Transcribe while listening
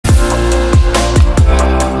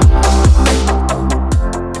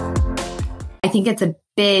think it's a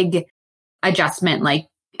big adjustment, like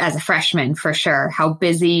as a freshman, for sure, how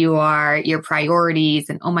busy you are, your priorities,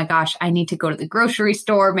 and oh my gosh, I need to go to the grocery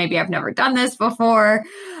store. Maybe I've never done this before.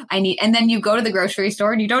 And then you go to the grocery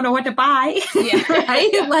store and you don't know what to buy, right?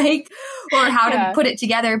 Yeah. Like, or how to put it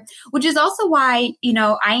together, which is also why,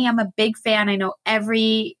 I am a big fan. I know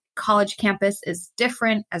every college campus is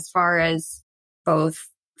different as far as both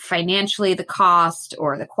financially the cost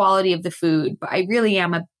or the quality of the food, but I really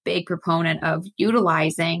am a big proponent of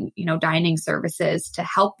utilizing, dining services to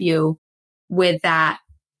help you with that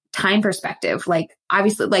time perspective. Like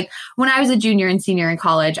obviously, like when I was a junior and senior in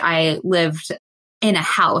college, I lived in a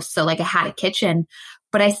house. So like I had a kitchen,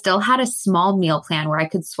 but I still had a small meal plan where I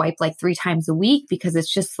could swipe like 3 times a week because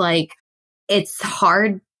it's just like, it's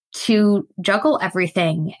hard to juggle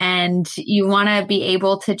everything. And you want to be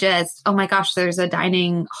able to just, oh my gosh, there's a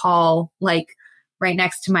dining hall like right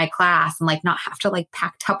next to my class, and like not have to like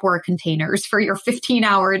pack Tupperware containers for your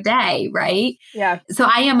 15-hour day. Right. Yeah. So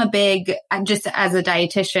I'm just as a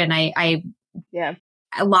dietitian,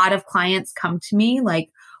 a lot of clients come to me like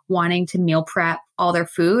wanting to meal prep all their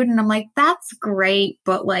food. And I'm like, that's great,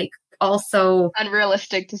 but like also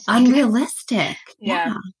unrealistic to say. Unrealistic.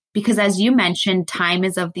 Yeah. Because as you mentioned, time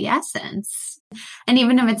is of the essence. And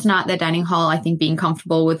even if it's not the dining hall, I think being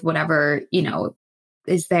comfortable with whatever,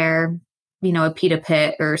 is there, a pita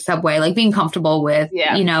pit or Subway, like being comfortable with,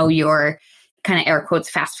 your kind of air quotes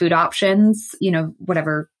fast food options,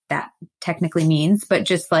 whatever that technically means. But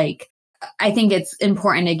just like, I think it's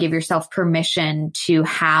important to give yourself permission to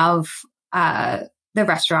have the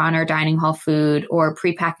restaurant or dining hall food or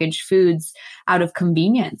prepackaged foods out of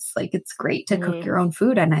convenience. Like it's great to cook your own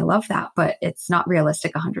food, and I love that, but it's not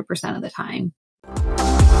realistic 100% of the time.